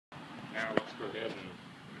Now let's go ahead and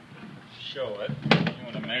show it. You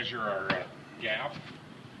want to measure our gap,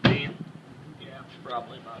 Dean? Gap's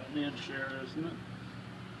probably about an inch there, isn't it?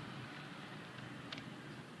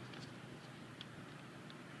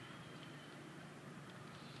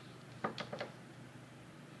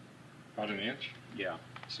 About an inch? Yeah.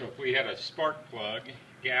 So if we had a spark plug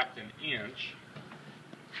gapped an inch,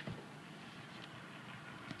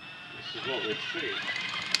 this is what we'd see.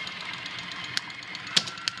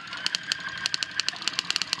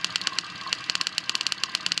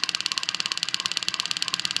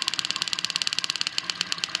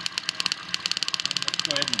 Let's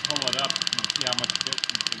go ahead and pull it up and see how much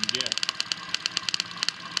distance we can get.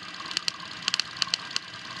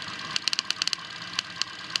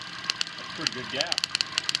 That's a pretty good gap.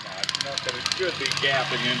 It's not that it should be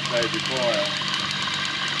gapping inside the coil.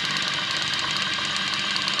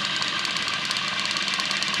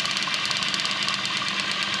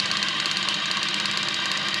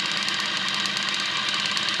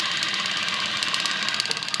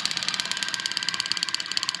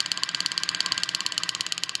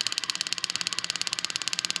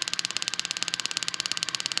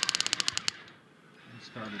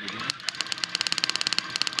 Start it again.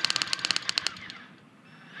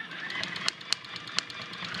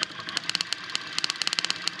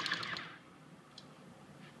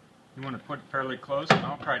 You want to put it fairly close, and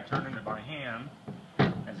I'll try turning it by hand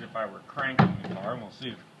as if I were cranking the car, and we'll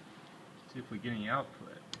see if we get any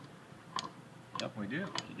output. Yep, we do.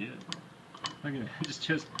 You did. Look at it.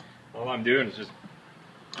 Just all I'm doing is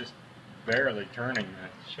just barely turning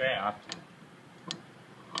the shaft.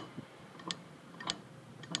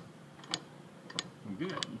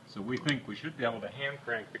 Good. So we think we should be able to hand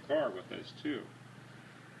crank the car with this too.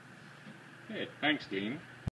 Okay, thanks, Dean.